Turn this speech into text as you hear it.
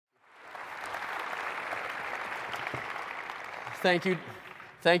Thank you.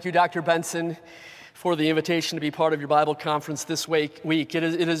 Thank you, Dr. Benson, for the invitation to be part of your Bible conference this week. It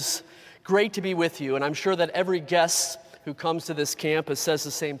is great to be with you, and I'm sure that every guest who comes to this campus says the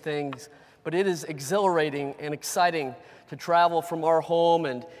same things, but it is exhilarating and exciting to travel from our home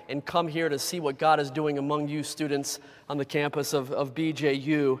and come here to see what God is doing among you students on the campus of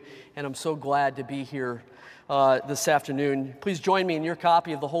BJU, and I'm so glad to be here this afternoon. Please join me in your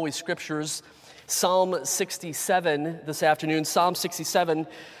copy of the Holy Scriptures, Psalm 67 this afternoon. Psalm 67,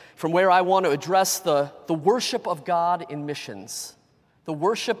 from where I want to address the worship of God in missions. The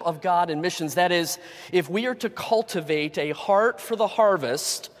worship of God in missions. That is, if we are to cultivate a heart for the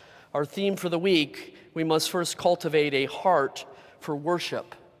harvest, our theme for the week, we must first cultivate a heart for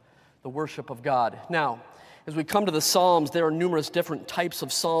worship, the worship of God. Now, as we come to the Psalms, there are numerous different types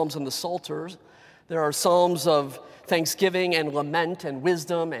of Psalms in the Psalters. There are Psalms of thanksgiving and lament and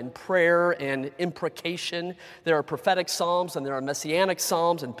wisdom and prayer and imprecation. There are prophetic Psalms and there are messianic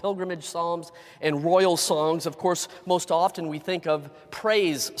Psalms and pilgrimage Psalms and royal songs. Of course, most often we think of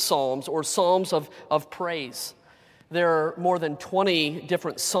praise Psalms or Psalms of praise. There are more than 20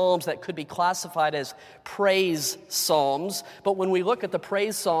 different Psalms that could be classified as praise Psalms. But when we look at the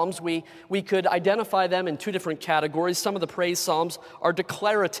praise Psalms, we could identify them in two different categories. Some of the praise Psalms are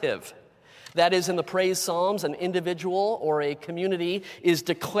declarative. That is, in the praise Psalms, an individual or a community is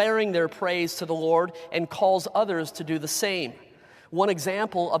declaring their praise to the Lord and calls others to do the same. One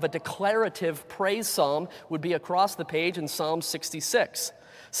example of a declarative praise psalm would be across the page in Psalm 66.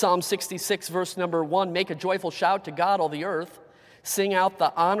 Psalm 66, verse number 1, make a joyful shout to God, all the earth. Sing out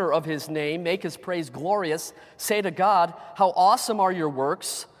the honor of his name. Make his praise glorious. Say to God, how awesome are your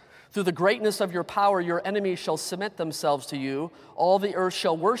works. Through the greatness of your power, your enemies shall submit themselves to you. All the earth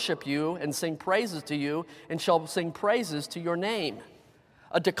shall worship you and sing praises to you and shall sing praises to your name.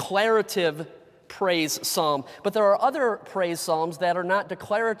 A declarative praise psalm. But there are other praise psalms that are not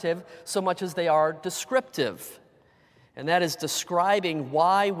declarative so much as they are descriptive. And that is describing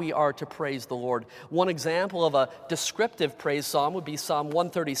why we are to praise the Lord. One example of a descriptive praise psalm would be Psalm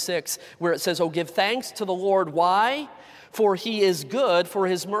 136, where it says, oh, give thanks to the Lord. Why? For he is good, for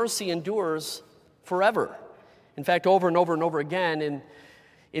his mercy endures forever. In fact, over and over and over again,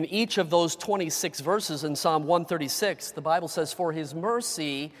 in each of those 26 verses in Psalm 136, the Bible says, for his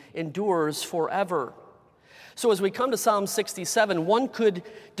mercy endures forever. So as we come to Psalm 67, one could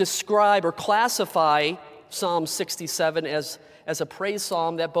describe or classify Psalm 67 as a praise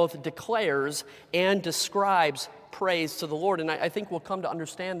psalm that both declares and describes praise to the Lord, and I think we'll come to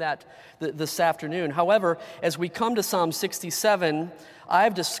understand that this afternoon. However, as we come to Psalm 67,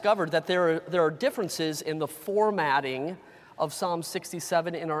 I've discovered that there are differences in the formatting of Psalm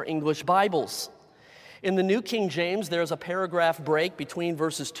 67 in our English Bibles. In the New King James, there's a paragraph break between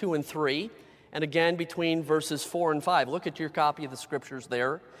verses 2 and 3, and again between verses 4 and 5. Look at your copy of the Scriptures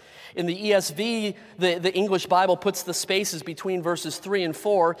there. In the ESV, the English Bible puts the spaces between verses 3 and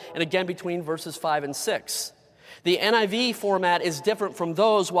 4, and again between verses 5 and 6. The NIV format is different from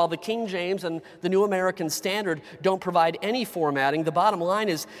those, while the King James and the New American Standard don't provide any formatting. The bottom line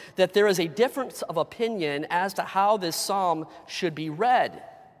is that there is a difference of opinion as to how this psalm should be read.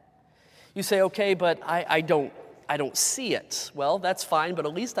 You say, okay, but I don't see it. Well, that's fine, but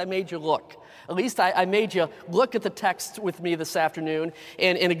at least I made you look. At least I made you look at the text with me this afternoon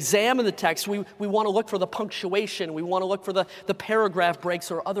and examine the text. We want to look for the punctuation. We want to look for the paragraph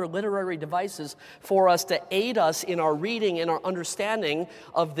breaks or other literary devices for us to aid us in our reading and our understanding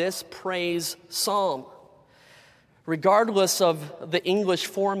of this praise psalm. Regardless of the English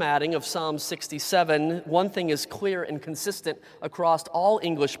formatting of Psalm 67, one thing is clear and consistent across all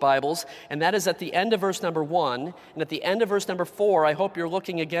English Bibles, and that is at the end of verse number 1 and at the end of verse number 4, I hope you're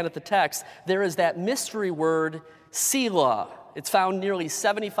looking again at the text, there is that mystery word, Selah. It's found nearly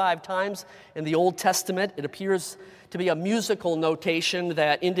 75 times in the Old Testament. It appears to be a musical notation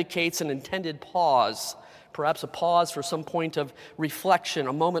that indicates an intended pause. Perhaps a pause for some point of reflection,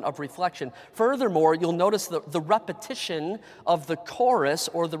 a moment of reflection. Furthermore, you'll notice the repetition of the chorus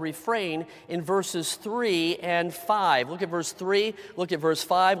or the refrain in verses 3 and 5. Look at verse 3, look at verse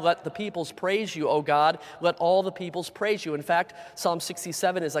 5. Let the peoples praise you, O God. Let all the peoples praise you. In fact, Psalm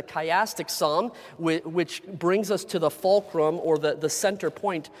 67 is a chiastic psalm, which brings us to the fulcrum or the center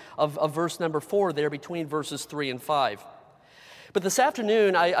point of verse number 4 there between verses 3 and 5. But this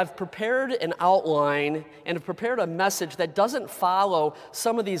afternoon, I've prepared an outline and have prepared a message that doesn't follow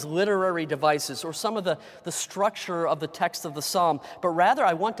some of these literary devices or some of the structure of the text of the psalm, but rather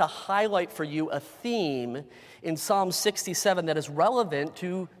I want to highlight for you a theme in Psalm 67 that is relevant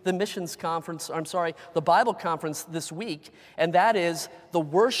to the the Bible conference this week, and that is the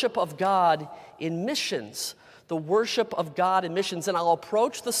worship of God in missions. the worship of God in missions. And I'll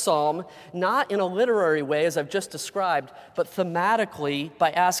approach the psalm not in a literary way, as I've just described, but thematically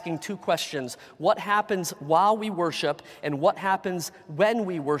by asking two questions. What happens while we worship, and what happens when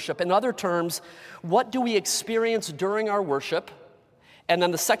we worship? In other terms, what do we experience during our worship? And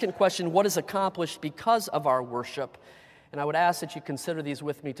then the second question, what is accomplished because of our worship? And I would ask that you consider these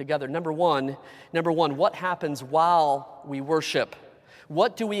with me together. Number one, what happens while we worship?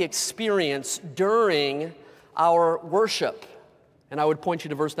 What do we experience during our worship? And I would point you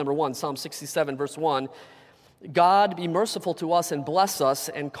to verse number 1, Psalm 67, verse 1. God be merciful to us and bless us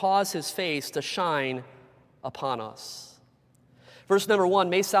and cause his face to shine upon us. Verse number 1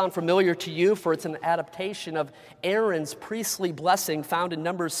 may sound familiar to you, for it's an adaptation of Aaron's priestly blessing found in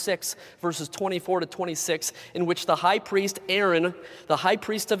Numbers 6, verses 24 to 26, in which the high priest Aaron, the high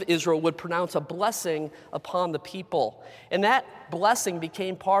priest of Israel, would pronounce a blessing upon the people. And that blessing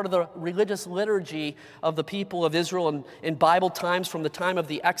became part of the religious liturgy of the people of Israel in Bible times, from the time of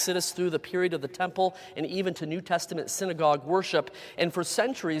the Exodus through the period of the temple and even to New Testament synagogue worship. And for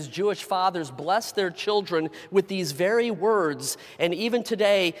centuries, Jewish fathers blessed their children with these very words. And even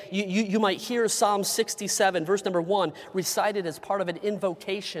today, you might hear Psalm 67, verse number 1, recited as part of an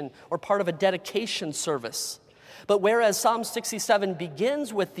invocation or part of a dedication service. But whereas Psalm 67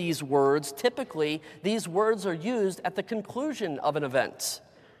 begins with these words, typically these words are used at the conclusion of an event.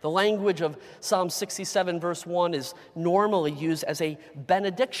 The language of Psalm 67 verse 1 is normally used as a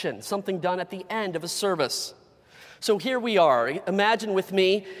benediction, something done at the end of a service. So here we are. Imagine with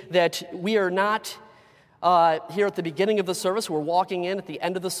me that we are not here at the beginning of the service. We're walking in at the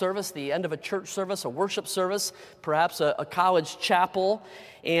end of the service, the end of a church service, a worship service, perhaps a college chapel,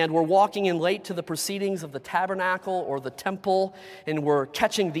 and we're walking in late to the proceedings of the tabernacle or the temple, and we're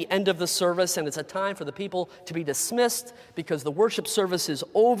catching the end of the service, and it's a time for the people to be dismissed because the worship service is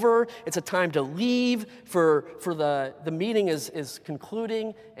over. It's a time to leave for the meeting is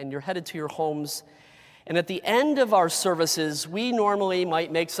concluding, and you're headed to your homes. And at the end of our services, we normally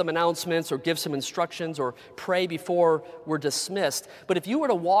might make some announcements or give some instructions or pray before we're dismissed. But if you were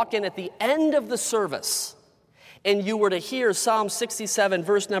to walk in at the end of the service and you were to hear Psalm 67,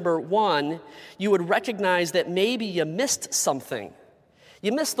 verse number 1, you would recognize that maybe you missed something.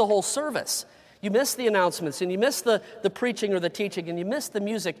 You missed the whole service. You missed the announcements, and you missed the preaching or the teaching, and you missed the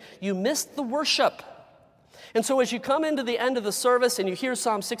music. You missed the worship. And so as you come into the end of the service and you hear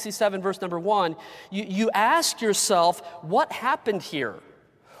Psalm 67, verse number 1, you ask yourself, what happened here?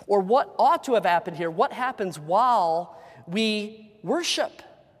 Or what ought to have happened here? What happens while we worship?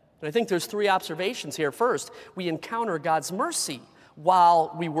 And I think there's three observations here. First, we encounter God's mercy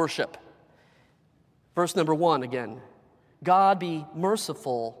while we worship. Verse number 1 again, God be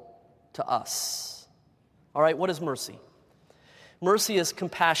merciful to us. All right, what is mercy? Mercy is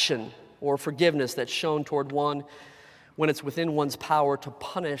compassion or forgiveness that's shown toward one when it's within one's power to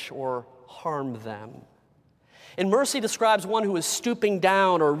punish or harm them. And mercy describes one who is stooping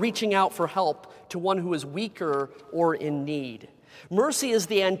down or reaching out for help to one who is weaker or in need. Mercy is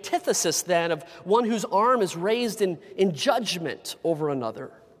the antithesis, then, of one whose arm is raised in judgment over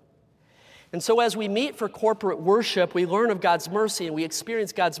another. And so as we meet for corporate worship, we learn of God's mercy and we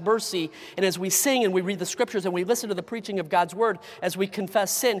experience God's mercy. And as we sing and we read the scriptures and we listen to the preaching of God's word, as we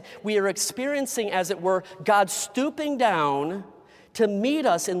confess sin, we are experiencing, as it were, God stooping down to meet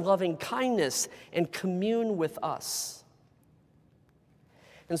us in loving kindness and commune with us.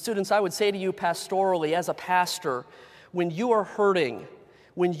 And students, I would say to you pastorally, as a pastor, when you are hurting,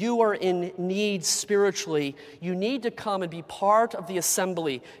 when you are in need spiritually, you need to come and be part of the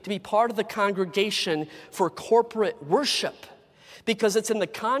assembly, to be part of the congregation for corporate worship. Because it's in the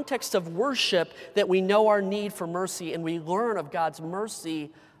context of worship that we know our need for mercy and we learn of God's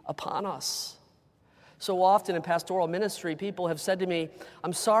mercy upon us. So often in pastoral ministry, people have said to me,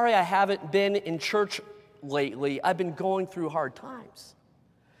 I'm sorry I haven't been in church lately. I've been going through hard times.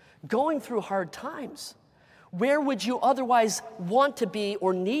 Going through hard times. Where would you otherwise want to be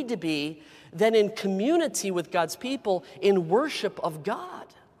or need to be than in community with God's people in worship of God?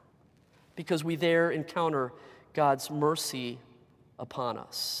 Because we there encounter God's mercy upon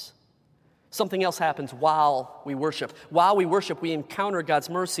us. Something else happens while we worship. While we worship, we encounter God's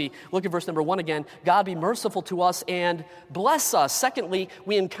mercy. Look at verse number 1 again. God be merciful to us and bless us. Secondly,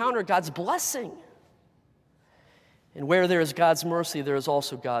 we encounter God's blessing. And where there is God's mercy, there is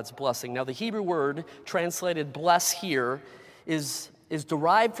also God's blessing. Now, the Hebrew word translated bless here is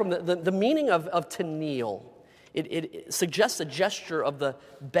derived from the meaning of to kneel. It suggests a gesture of the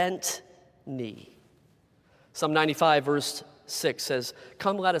bent knee. Psalm 95, verse 6 says,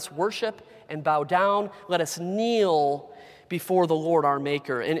 come, let us worship and bow down. Let us kneel before the Lord our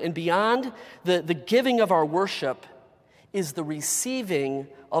Maker. And beyond the giving of our worship is the receiving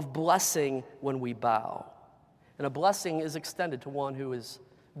of blessing when we bow. And a blessing is extended to one who has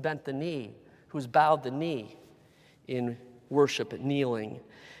bent the knee, who's bowed the knee in worship, kneeling.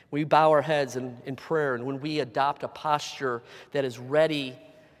 We bow our heads in prayer, and when we adopt a posture that is ready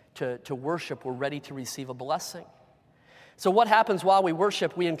to worship, we're ready to receive a blessing. So what happens while we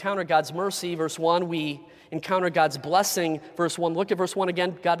worship? We encounter God's mercy, verse 1. We encounter God's blessing, verse 1. Look at verse 1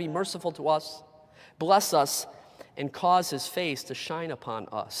 again. God, be merciful to us, bless us, and cause his face to shine upon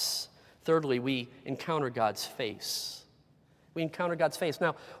us. Thirdly, we encounter God's face. We encounter God's face.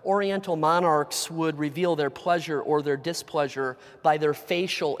 Now, Oriental monarchs would reveal their pleasure or their displeasure by their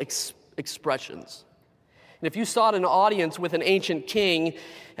facial expressions. And if you saw it in an audience with an ancient king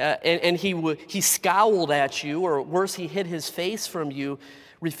and he scowled at you, or worse, he hid his face from you,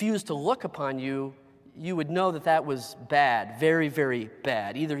 refused to look upon you, you would know that that was bad, very, very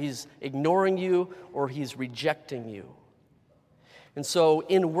bad. Either he's ignoring you or he's rejecting you. And so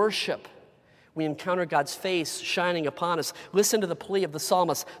in worship, we encounter God's face shining upon us. Listen to the plea of the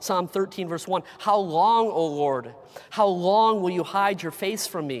psalmist, Psalm 13, verse 1. How long, O Lord? How long will you hide your face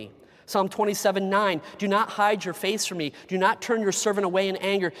from me? Psalm 27, 9. Do not hide your face from me. Do not turn your servant away in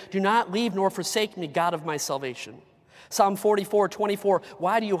anger. Do not leave nor forsake me, God of my salvation. Psalm 44, 24.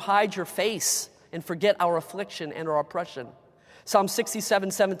 Why do you hide your face and forget our affliction and our oppression? Psalm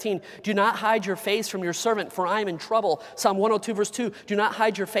 67, 17. Do not hide your face from your servant, for I am in trouble. Psalm 102, verse 2. Do not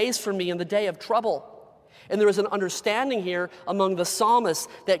hide your face from me in the day of trouble. And there is an understanding here among the psalmists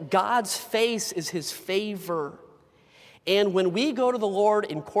that God's face is his favor. And when we go to the Lord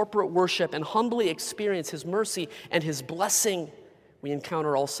in corporate worship and humbly experience his mercy and his blessing, we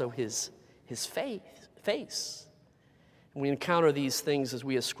encounter also his face. And we encounter these things as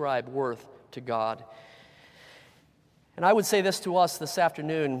we ascribe worth to God. And I would say this to us this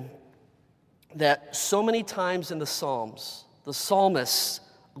afternoon, that so many times in the Psalms, the psalmists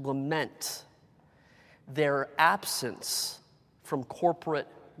lament their absence from corporate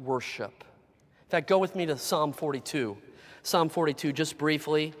worship. In fact, go with me to Psalm 42. Psalm 42, just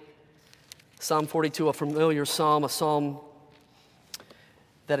briefly. Psalm 42, a familiar psalm, a psalm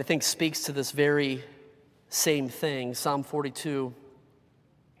that I think speaks to this very same thing. Psalm 42,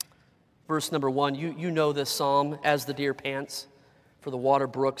 verse number 1. You know this psalm. As the deer pants for the water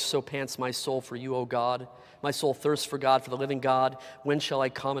brooks, so pants my soul for you, O God. My soul thirsts for God, for the living God. When shall I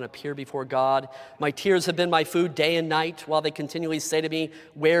come and appear before God? My tears have been my food day and night, while they continually say to me,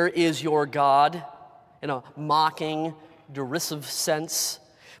 where is your God? In a mocking, derisive sense.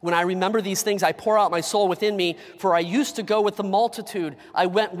 When I remember these things, I pour out my soul within me, for I used to go with the multitude. I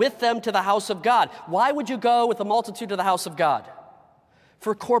went with them to the house of God. Why would you go with the multitude to the house of God?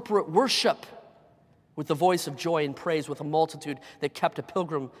 For corporate worship, with the voice of joy and praise, with a multitude that kept a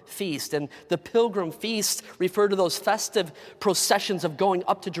pilgrim feast. And the pilgrim feast referred to those festive processions of going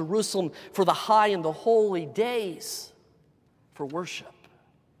up to Jerusalem for the high and the holy days for worship.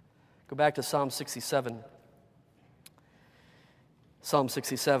 Go back to Psalm 67. Psalm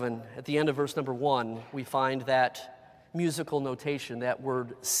 67, at the end of verse number 1, we find that musical notation, that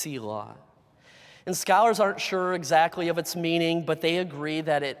word Selah. And scholars aren't sure exactly of its meaning, but they agree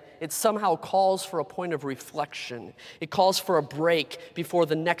that it somehow calls for a point of reflection. It calls for a break before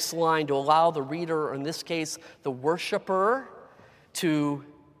the next line to allow the reader, or in this case, the worshiper, to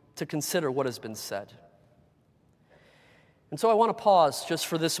consider what has been said. And so I want to pause just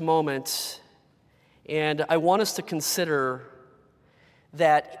for this moment, and I want us to consider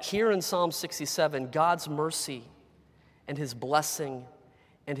that here in Psalm 67, God's mercy and his blessing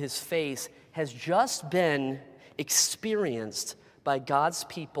and his face has just been experienced by God's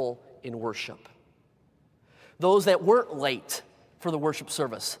people in worship. Those that weren't late for the worship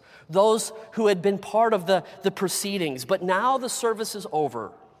service, those who had been part of the proceedings, but now the service is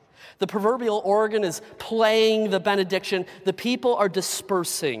over. The proverbial organ is playing the benediction. The people are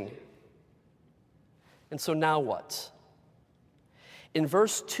dispersing. And so now what? In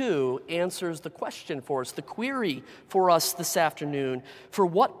verse 2 answers the question for us, the query for us this afternoon. For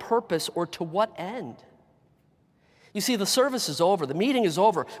what purpose or to what end? You see, the service is over. The meeting is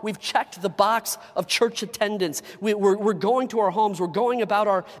over. We've checked the box of church attendance. We're going to our homes. We're going about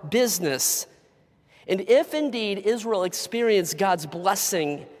our business. And if indeed Israel experienced God's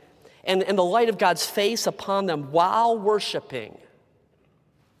blessing and the light of God's face upon them while worshiping,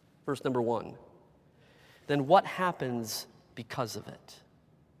 verse number 1, then what happens because of it?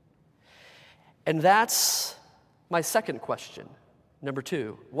 And that's my second question. Number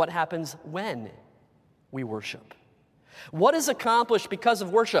 2, what happens when we worship? What is accomplished because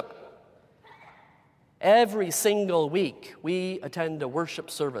of worship? Every single week, we attend a worship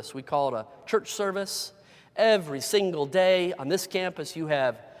service. We call it a church service. Every single day on this campus, you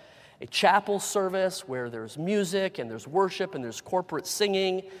have a chapel service where there's music and there's worship and there's corporate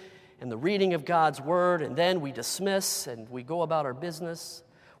singing and the reading of God's word, and then we dismiss and we go about our business.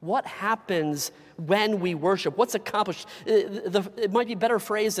 What happens when we worship? What's accomplished? It might be better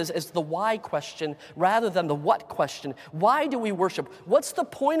phrased as the why question rather than the what question. Why do we worship? What's the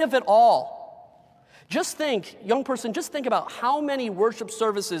point of it all? Just think, young person, just think about how many worship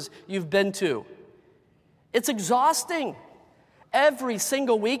services you've been to. It's exhausting. Every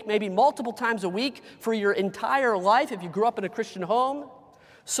single week, maybe multiple times a week for your entire life if you grew up in a Christian home.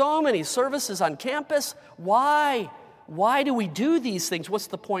 So many services on campus. Why? Why do we do these things? What's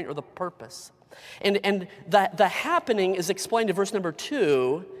the point or the purpose? And the happening is explained in verse number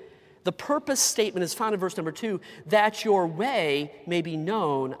 2. The purpose statement is found in verse number 2, that your way may be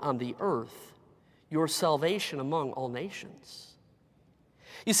known on the earth, your salvation among all nations.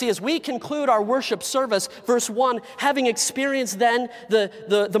 You see, as we conclude our worship service, verse 1, having experienced then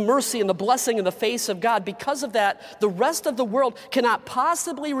the mercy and the blessing in the face of God, because of that, the rest of the world cannot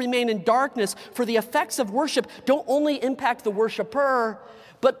possibly remain in darkness, for the effects of worship don't only impact the worshiper,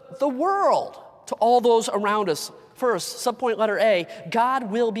 but the world, to all those around us. First, subpoint letter A,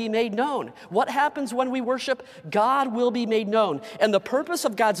 God will be made known. What happens when we worship? God will be made known. And the purpose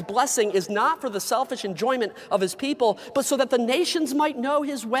of God's blessing is not for the selfish enjoyment of his people, but so that the nations might know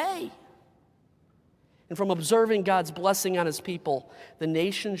his way. And from observing God's blessing on his people, the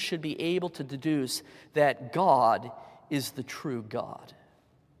nations should be able to deduce that God is the true God.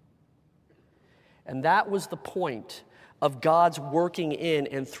 And that was the point of God's working in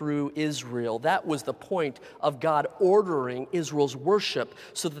and through Israel. That was the point of God ordering Israel's worship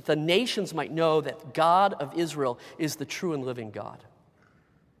so that the nations might know that God of Israel is the true and living God.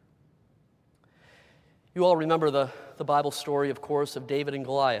 You all remember the Bible story, of course, of David and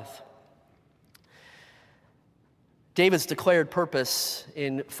Goliath. David's declared purpose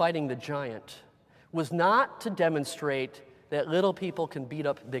in fighting the giant was not to demonstrate that little people can beat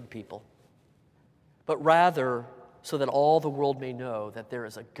up big people, but rather so that all the world may know that there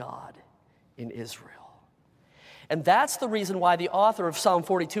is a God in Israel. And that's the reason why the author of Psalm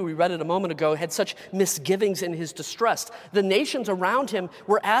 42, we read it a moment ago, had such misgivings in his distress. The nations around him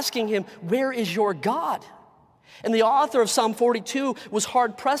were asking him, "Where is your God?" And the author of Psalm 42 was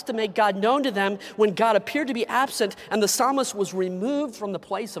hard-pressed to make God known to them when God appeared to be absent and the psalmist was removed from the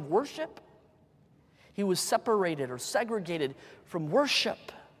place of worship. He was separated or segregated from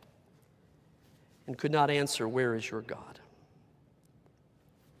worship and could not answer, "Where is your God?"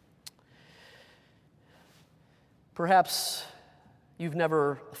 Perhaps you've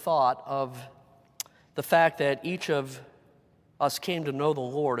never thought of the fact that each of us came to know the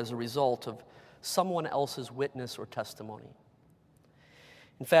Lord as a result of someone else's witness or testimony.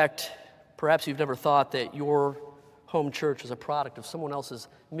 In fact, perhaps you've never thought that your home church is a product of someone else's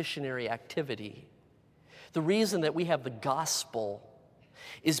missionary activity. The reason that we have the gospel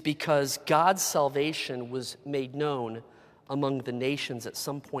is because God's salvation was made known among the nations at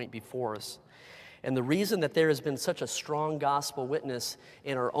some point before us. And the reason that there has been such a strong gospel witness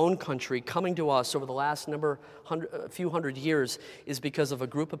in our own country coming to us over the last few hundred years is because of a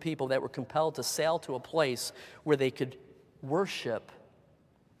group of people that were compelled to sail to a place where they could worship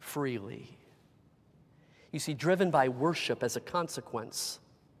freely. You see, driven by worship as a consequence,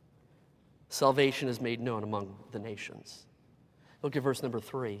 salvation is made known among the nations. Look at verse number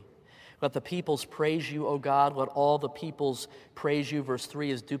 3. Let the peoples praise you, O God. Let all the peoples praise you. Verse 3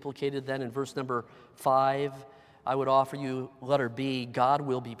 is duplicated then in verse number 5. I would offer you letter B, God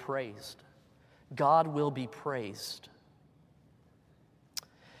will be praised. God will be praised.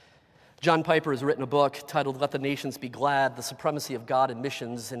 John Piper has written a book titled Let the Nations Be Glad, The Supremacy of God in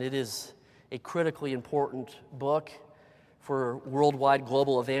Missions, and it is a critically important book for worldwide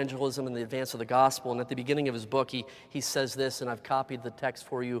global evangelism and the advance of the gospel. And at the beginning of his book, he says this, and I've copied the text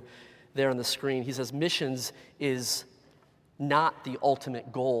for you there on the screen. He says, missions is not the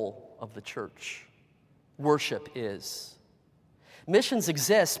ultimate goal of the church. Worship is. Missions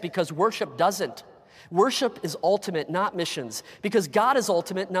exists because worship doesn't. Worship is ultimate, not missions, because God is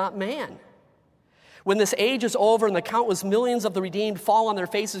ultimate, not man. When this age is over and the countless millions of the redeemed fall on their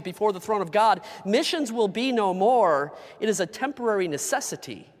faces before the throne of God, missions will be no more. It is a temporary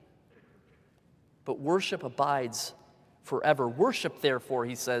necessity. But worship abides forever. Worship, therefore,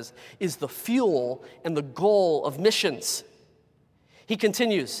 he says, is the fuel and the goal of missions. He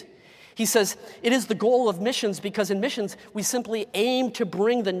continues. He says, it is the goal of missions because in missions, we simply aim to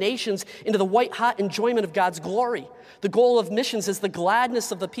bring the nations into the white-hot enjoyment of God's glory. The goal of missions is the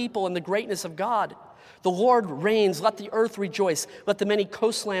gladness of the people and the greatness of God. The Lord reigns, let the earth rejoice, let the many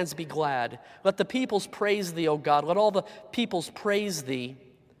coastlands be glad. Let the peoples praise thee, O God, let all the peoples praise thee.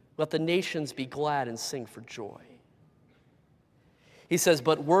 Let the nations be glad and sing for joy. He says,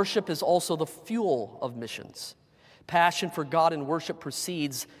 but worship is also the fuel of missions. Passion for God and worship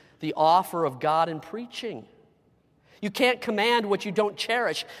precedes the offer of God in preaching. You can't command what you don't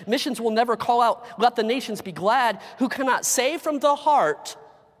cherish. Missions will never call out, let the nations be glad, who cannot say from the heart.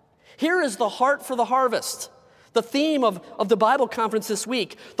 Here is the heart for the harvest. The theme of the Bible conference this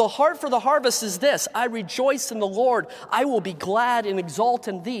week. The heart for the harvest is this: I rejoice in the Lord. I will be glad and exult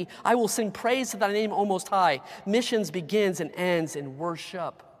in thee. I will sing praise to thy name, O Most High. Missions begins and ends in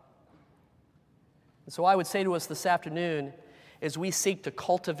worship. And so I would say to us this afternoon, as we seek to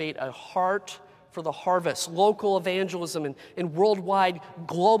cultivate a heart for the harvest, local evangelism and worldwide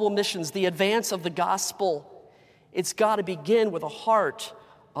global missions, the advance of the gospel, it's got to begin with a heart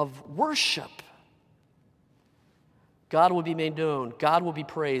of worship. God will be made known. God will be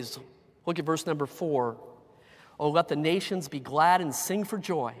praised. Look at verse number 4. Oh, let the nations be glad and sing for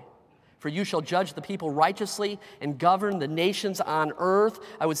joy. For you shall judge the people righteously and govern the nations on earth.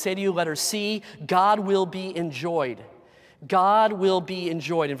 I would say to you, letter C, God will be enjoyed. God will be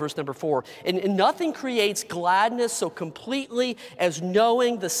enjoyed in verse number 4. And nothing creates gladness so completely as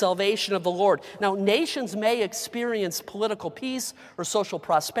knowing the salvation of the Lord. Now, nations may experience political peace or social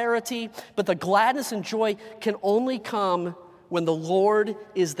prosperity, but the gladness and joy can only come when the Lord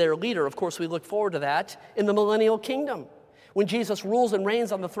is their leader. Of course, we look forward to that in the millennial kingdom, when Jesus rules and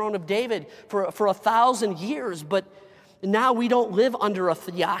reigns on the throne of David for 1,000 years. But now we don't live under a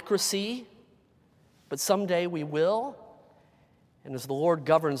theocracy, but someday we will. And as the Lord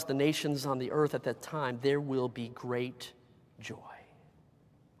governs the nations on the earth at that time, there will be great joy.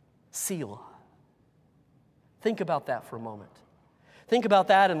 Selah. Think about that for a moment. Think about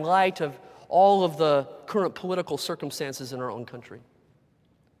that in light of all of the current political circumstances in our own country.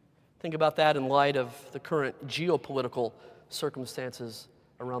 Think about that in light of the current geopolitical circumstances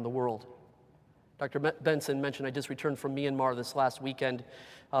around the world. Dr. Benson mentioned I just returned from Myanmar this last weekend.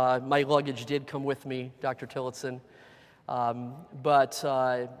 My luggage did come with me, Dr. Tillotson. But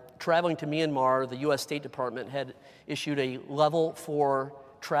traveling to Myanmar, the U.S. State Department had issued a level 4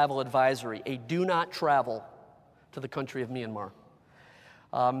 travel advisory, a do not travel to the country of Myanmar.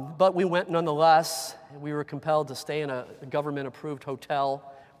 But we went nonetheless. We were compelled to stay in a government-approved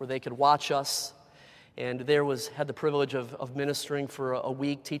hotel where they could watch us. And had the privilege of ministering for a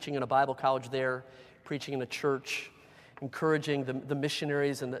week, teaching in a Bible college there, preaching in a church, encouraging the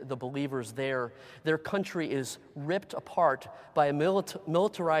missionaries and the believers there. Their country is ripped apart by a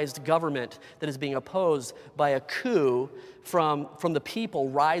militarized government that is being opposed by a coup from the people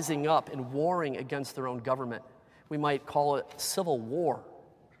rising up and warring against their own government. We might call it civil war.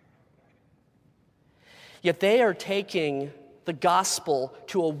 Yet they are taking the gospel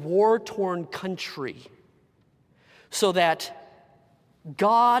to a war-torn country so that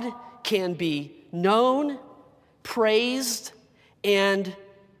God can be known, praised, and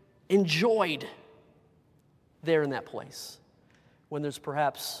enjoyed there in that place when there's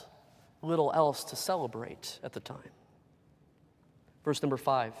perhaps little else to celebrate at the time. Verse number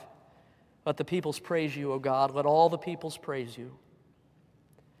 5, let the peoples praise you, O God, let all the peoples praise you.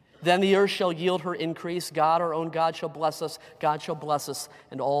 Then the earth shall yield her increase, God, our own God, shall bless us, God shall bless us,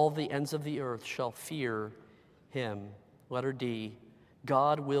 and all the ends of the earth shall fear him. Letter D,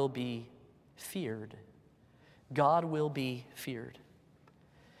 God will be feared. God will be feared.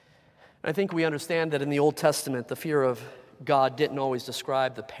 I think we understand that in the Old Testament, the fear of God didn't always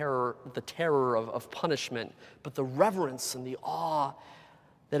describe the terror of punishment, but the reverence and the awe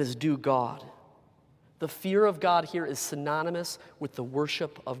that is due God. The fear of God here is synonymous with the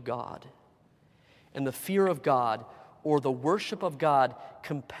worship of God. And the fear of God, or the worship of God,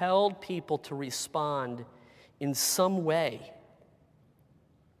 compelled people to respond in some way.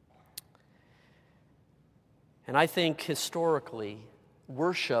 And I think historically,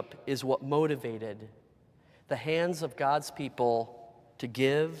 worship is what motivated the hands of God's people to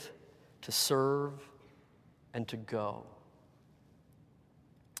give, to serve, and to go.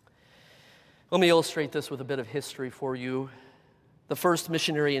 Let me illustrate this with a bit of history for you. The first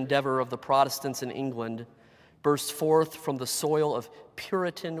missionary endeavor of the Protestants in England burst forth from the soil of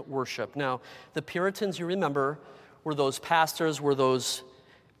Puritan worship. Now, the Puritans, you remember, were those pastors, were those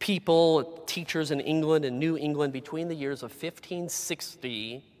people, teachers in England and New England between the years of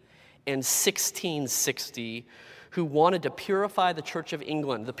 1560 and 1660 who wanted to purify the Church of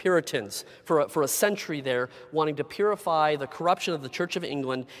England, the Puritans, for a century there, wanting to purify the corruption of the Church of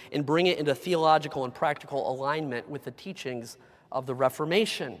England and bring it into theological and practical alignment with the teachings of the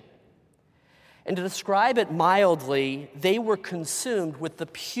Reformation. And to describe it mildly, they were consumed with the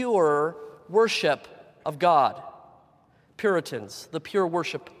pure worship of God. Puritans, the pure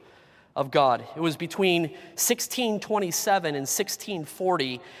worship of God. It was between 1627 and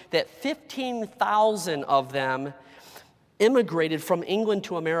 1640 that 15,000 of them immigrated from England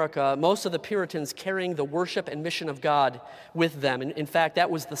to America, most of the Puritans carrying the worship and mission of God with them. And in fact,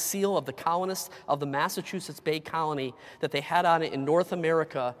 that was the seal of the colonists of the Massachusetts Bay Colony that they had on it in North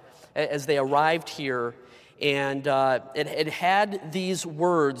America as they arrived here. And it had these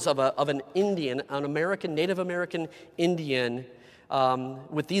words of an Indian, an American, Native American Indian,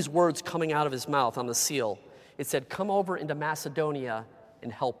 with these words coming out of his mouth on the seal. It said, "Come over into Macedonia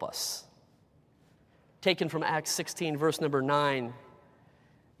and help us." Taken from Acts 16, verse number 9,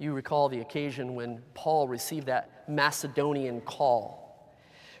 you recall the occasion when Paul received that Macedonian call.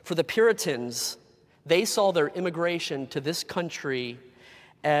 For the Puritans, they saw their immigration to this country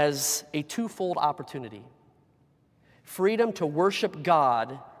as a twofold opportunity. Freedom to worship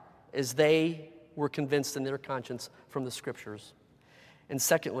God as they were convinced in their conscience from the Scriptures. And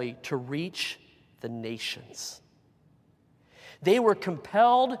secondly, to reach the nations. They were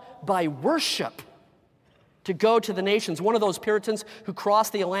compelled by worship to go to the nations. One of those Puritans who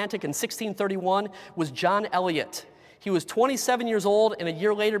crossed the Atlantic in 1631 was John Eliot. He was 27 years old and a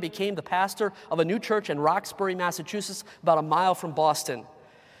year later became the pastor of a new church in Roxbury, Massachusetts, about a mile from Boston.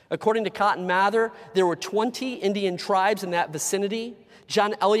 According to Cotton Mather, there were 20 Indian tribes in that vicinity.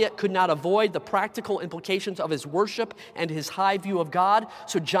 John Eliot could not avoid the practical implications of his worship and his high view of God,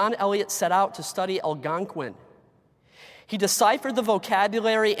 so John Eliot set out to study Algonquin. He deciphered the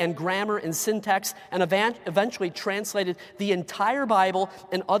vocabulary and grammar and syntax and eventually translated the entire Bible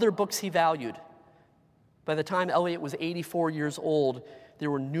and other books he valued. By the time Eliot was 84 years old, there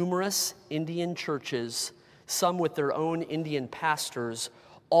were numerous Indian churches, some with their own Indian pastors,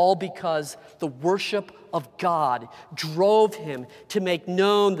 all because the worship of God drove him to make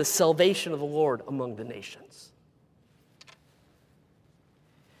known the salvation of the Lord among the nations.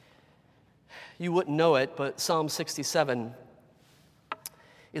 You wouldn't know it, but Psalm 67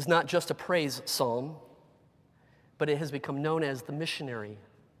 is not just a praise psalm, but it has become known as the missionary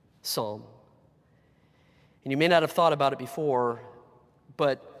psalm. And you may not have thought about it before,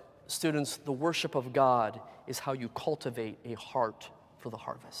 but students, the worship of God is how you cultivate a heart for the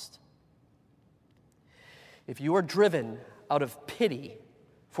harvest. If you are driven out of pity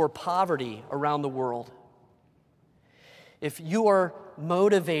for poverty around the world, if you are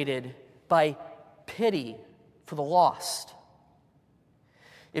motivated by pity for the lost,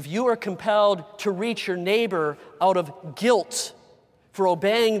 if you are compelled to reach your neighbor out of guilt for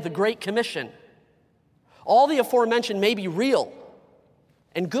obeying the Great Commission, all the aforementioned may be real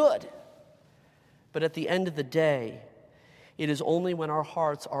and good, but at the end of the day, it is only when our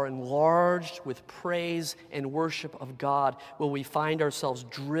hearts are enlarged with praise and worship of God will we find ourselves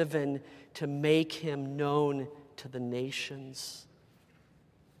driven to make Him known to the nations.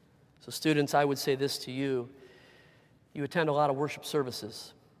 So students, I would say this to you. You attend a lot of worship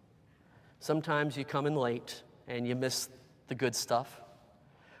services. Sometimes you come in late and you miss the good stuff.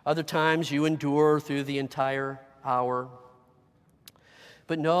 Other times you endure through the entire hour.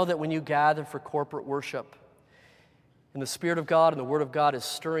 But know that when you gather for corporate worship, and the Spirit of God and the Word of God is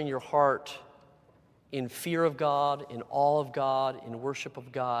stirring your heart in fear of God, in awe of God, in worship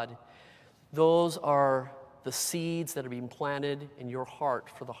of God, those are the seeds that are being planted in your heart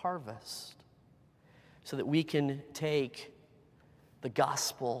for the harvest, so that we can take the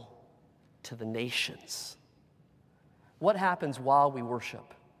gospel to the nations. What happens while we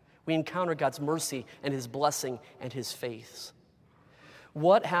worship? We encounter God's mercy and His blessing and His faith.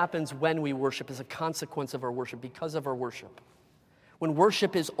 What happens when we worship is a consequence of our worship, because of our worship. When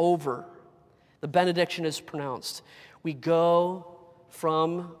worship is over, the benediction is pronounced. We go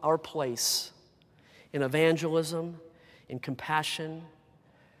from our place in evangelism, in compassion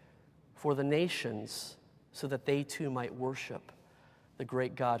for the nations, so that they too might worship the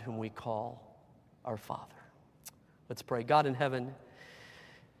great God whom we call our Father. Let's pray. God in heaven,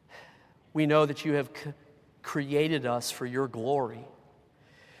 we know that you have created us for your glory.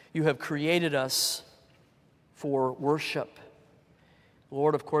 You have created us for worship.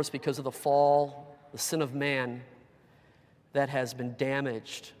 Lord, of course, because of the fall, the sin of man, that has been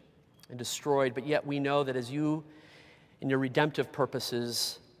damaged and destroyed. But yet we know that as you, in your redemptive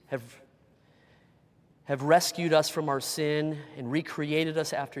purposes, have rescued us from our sin and recreated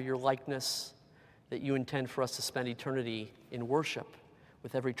us after your likeness, that you intend for us to spend eternity in worship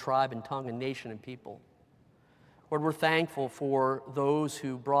with every tribe and tongue and nation and people. Lord, we're thankful for those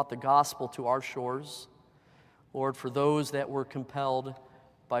who brought the gospel to our shores. Lord, for those that were compelled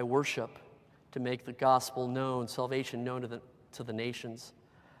by worship to make the gospel known, salvation known to the nations.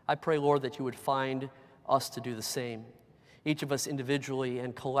 I pray, Lord, that you would find us to do the same, each of us individually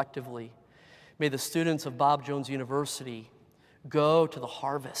and collectively. May the students of Bob Jones University go to the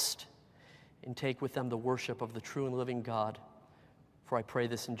harvest and take with them the worship of the true and living God. For I pray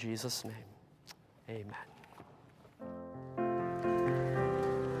this in Jesus' name. Amen.